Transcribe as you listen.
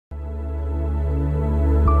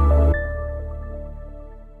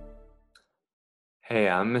Hey,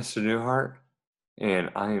 I'm Mr. Newhart,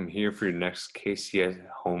 and I am here for your next KCS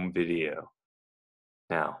home video.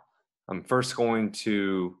 Now, I'm first going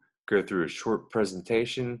to go through a short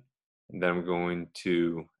presentation, and then I'm going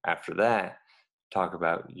to, after that, talk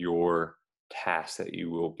about your task that you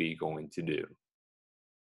will be going to do.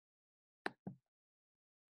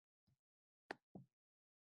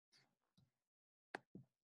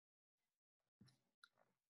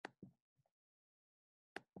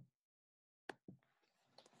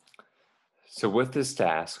 So with this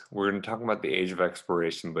task, we're going to talk about the age of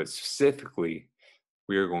exploration, but specifically,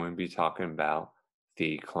 we are going to be talking about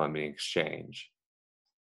the Columbian Exchange.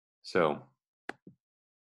 So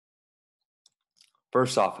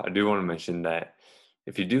first off, I do want to mention that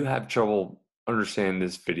if you do have trouble understanding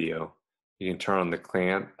this video, you can turn on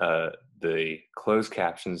the closed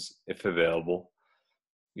captions if available.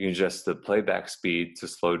 You can adjust the playback speed to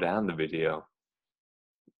slow down the video.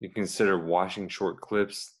 You can consider watching short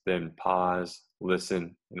clips, then pause,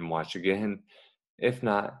 listen, and watch again. If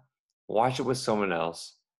not, watch it with someone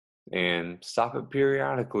else and stop it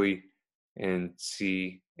periodically and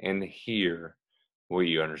see and hear what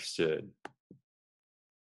you understood.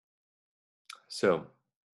 So,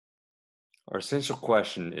 our essential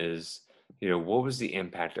question is, what was the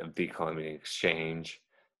impact of the Columbian Exchange?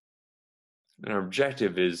 And our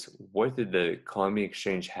objective is, what did the Columbian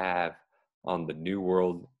Exchange have on the New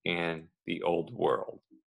World and the Old World?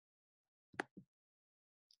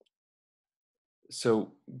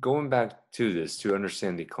 So going back to this, to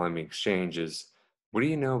understand the Columbian Exchange is, what do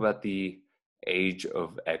you know about the age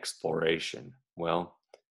of exploration? Well,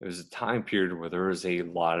 it was a time period where there was a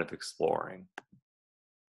lot of exploring.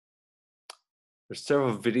 There's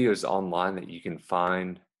several videos online that you can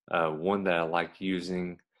find. One that I like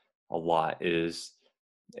using a lot is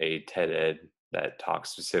a TED Ed that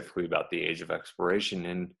talks specifically about the age of exploration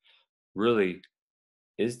and really,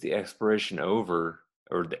 is the exploration over,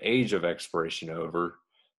 or the age of exploration over,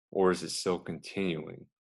 or is it still continuing?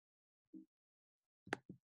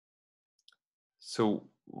 So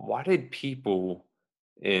why did people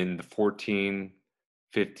in the 14,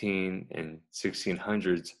 15, and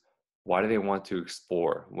 1600s, why do they want to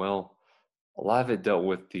explore? Well, a lot of it dealt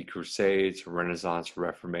with the Crusades, Renaissance,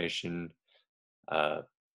 Reformation, uh,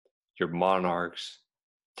 your monarchs,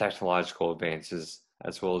 technological advances,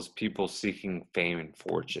 as well as people seeking fame and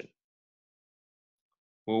fortune.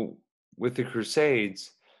 Well, with the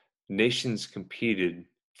Crusades, nations competed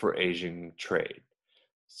for Asian trade.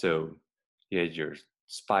 So you had your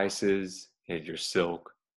spices, you had your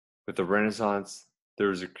silk. With the Renaissance, there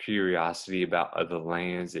was a curiosity about other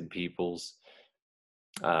lands and peoples.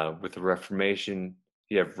 With the Reformation,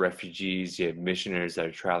 you have refugees, you have missionaries that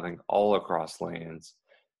are traveling all across lands.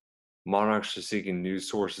 Monarchs are seeking new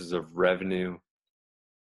sources of revenue.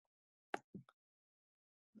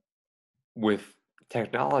 With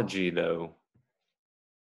technology, though,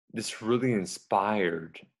 this really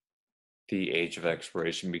inspired the age of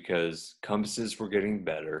exploration because compasses were getting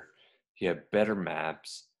better, he had better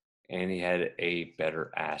maps, and he had a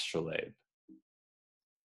better astrolabe.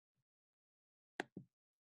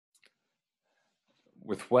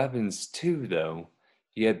 With weapons, too, though,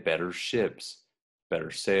 he had better ships, better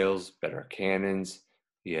sails, better cannons,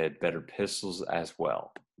 he had better pistols as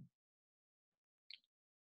well.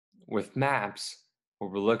 With maps, what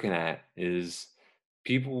we're looking at is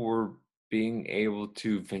people were being able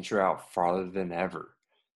to venture out farther than ever.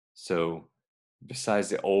 So, besides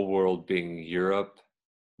the old world being Europe,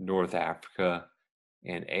 North Africa,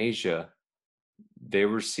 and Asia, they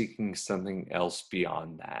were seeking something else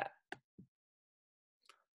beyond that.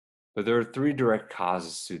 But there are three direct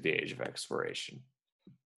causes to the age of exploration.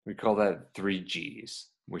 We call that three G's,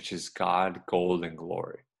 which is God, gold, and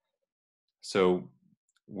glory. So,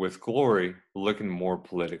 with glory, we're looking more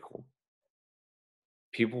political.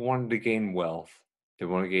 People wanted to gain wealth, they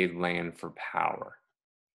want to gain land for power.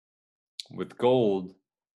 With gold,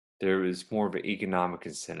 there is more of an economic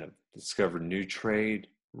incentive to discover new trade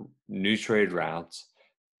routes,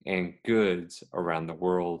 and goods around the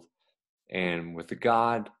world. And with the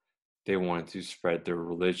God, they wanted to spread their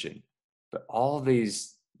religion. But all of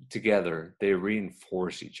these together, they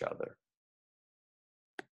reinforce each other.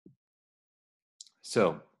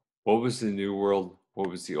 So, what was the New World? What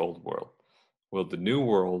was the Old World? Well, the New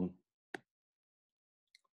World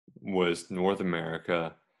was North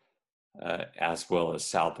America, as well as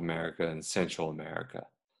South America and Central America,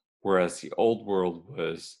 whereas the Old World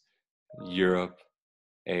was Europe,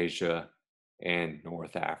 Asia, and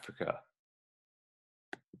North Africa.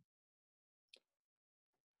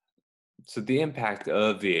 So, the impact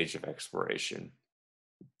of the age of exploration.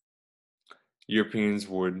 Europeans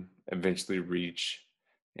would eventually reach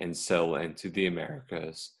and settle into the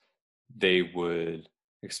Americas. They would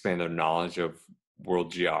expand their knowledge of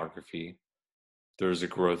world geography. There was a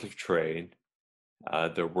growth of trade.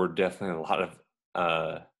 There were definitely a lot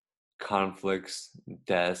of conflicts,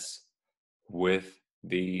 deaths with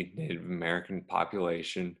the Native American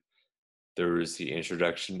population. There was the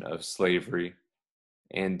introduction of slavery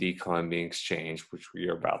and the Columbian Exchange, which we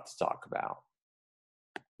are about to talk about.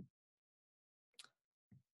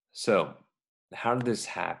 So, how did this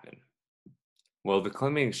happen? Well, the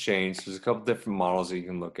Columbian Exchange, there's a couple different models that you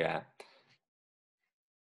can look at.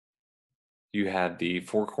 You have the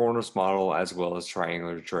Four Corners model as well as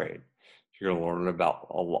triangular trade. You're going to learn about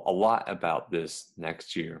a lot about this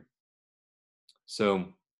next year. So,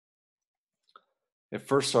 it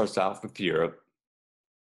first starts off with Europe.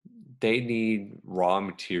 They need raw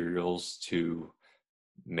materials to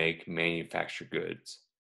make manufactured goods.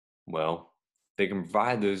 Well, they can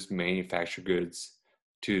provide those manufactured goods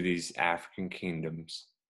to these African kingdoms.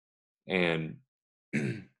 And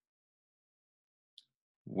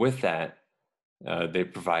with that, they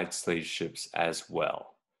provide slave ships as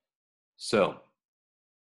well. So,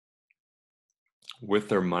 with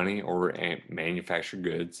their money or manufactured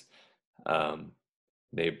goods,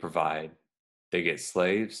 they get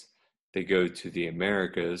slaves, they go to the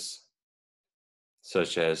Americas,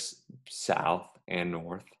 such as South and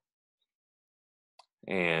North.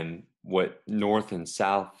 And what North and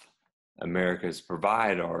South Americas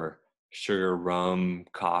provide are sugar, rum,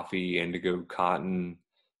 coffee, indigo, cotton,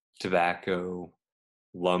 tobacco,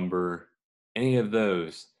 lumber, any of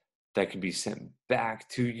those that can be sent back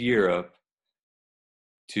to Europe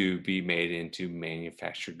to be made into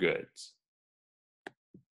manufactured goods.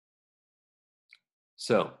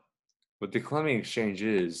 So, what the Columbian Exchange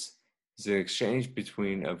is an exchange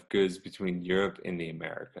of goods between Europe and the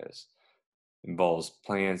Americas. It involves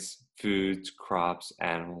plants, foods, crops,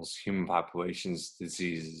 animals, human populations,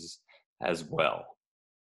 diseases as well.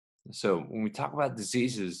 So when we talk about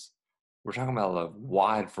diseases, we're talking about a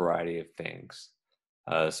wide variety of things.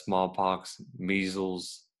 Smallpox,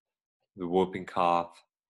 measles, the whooping cough.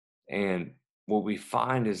 And what we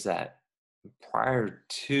find is that prior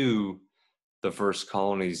to the first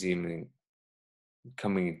colonies even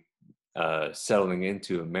settling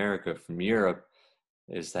into America from Europe,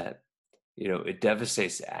 is that, it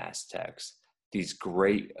devastates the Aztecs, these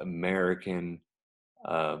great American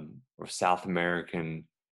or South American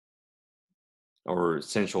or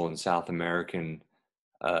Central and South American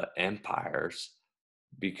empires,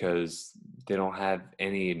 because they don't have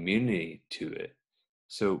any immunity to it.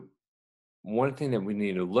 So one thing that we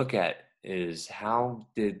need to look at is, how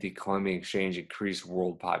did the Columbian Exchange increase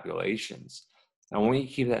world populations? And I want you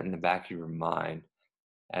to keep that in the back of your mind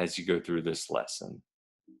as you go through this lesson.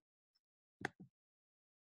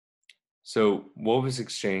 So what was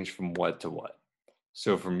exchanged from what to what?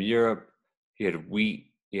 So from Europe, you had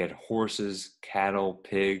wheat, you had horses, cattle,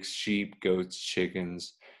 pigs, sheep, goats,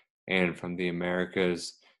 chickens. And from the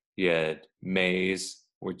Americas, you had maize,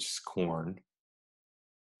 which is corn.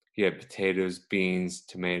 You had potatoes, beans,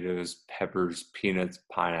 tomatoes, peppers, peanuts,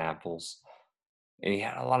 pineapples. And you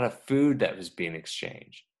had a lot of food that was being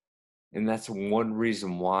exchanged. And that's one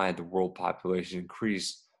reason why the world population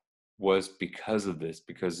increased, was because of this,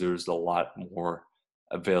 because there's a lot more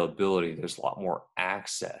availability, there's a lot more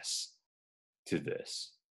access to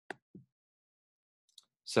this.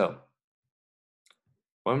 So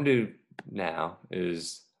what I'm going to do now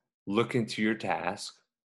is look into your task.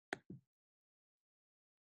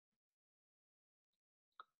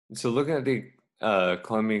 So looking at the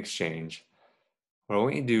Columbian Exchange, what I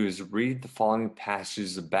want you to do is read the following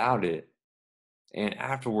passages about it, and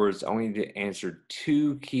afterwards I want you to answer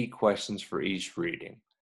 2 key questions for each reading.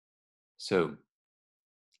 So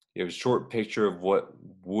you have a short picture of what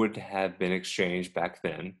would have been exchanged back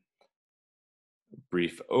then, a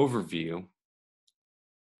brief overview,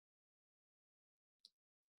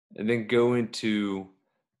 and then go into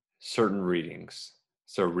certain readings.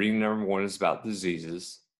 So reading number 1 is about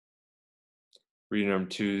diseases. Reading number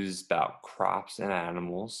 2 is about crops and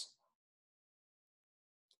animals.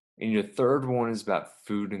 And your third one is about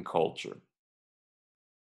food and culture.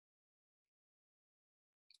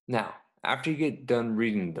 Now, after you get done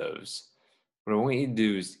reading those, what I want you to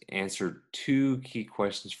do is answer 2 key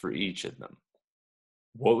questions for each of them.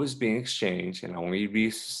 What was being exchanged, and I want you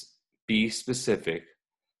to be specific,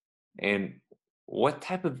 and what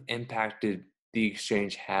type of impact did the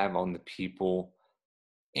exchange have on the people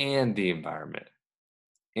and the environment?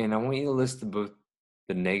 And I want you to list both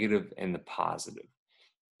the negative and the positive.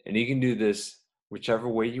 And you can do this whichever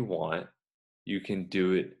way you want. You can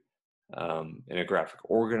do it in a graphic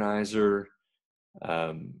organizer. You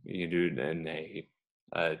can do it in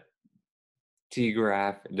a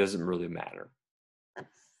T-graph. It doesn't really matter.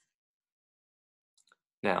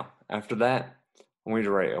 Now, after that, I'm going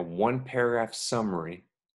to write a 1-paragraph summary.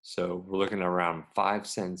 So we're looking at around 5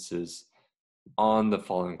 sentences on the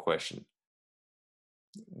following question.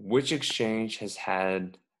 Which exchange has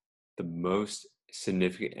had the most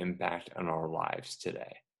significant impact on our lives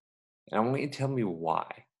today? And I want you to tell me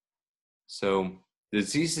why. So the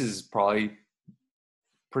disease is probably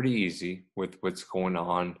pretty easy with what's going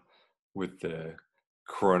on with the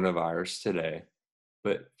coronavirus today,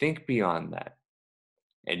 but think beyond that.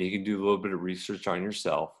 And you can do a little bit of research on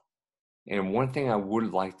yourself. And one thing I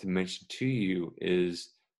would like to mention to you is,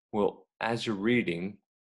 well, as you're reading,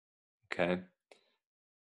 okay,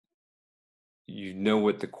 you know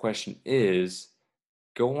what the question is,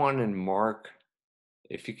 go on and mark,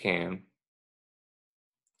 if you can,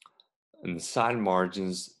 in the side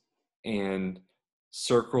margins and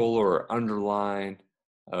circle or underline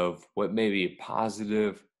of what may be a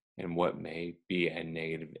positive and what may be a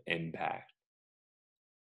negative impact.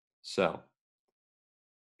 So,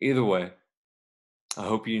 either way, I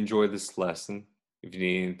hope you enjoyed this lesson. If you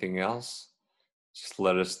need anything else, just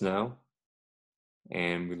let us know,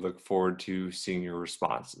 and we look forward to seeing your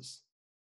responses.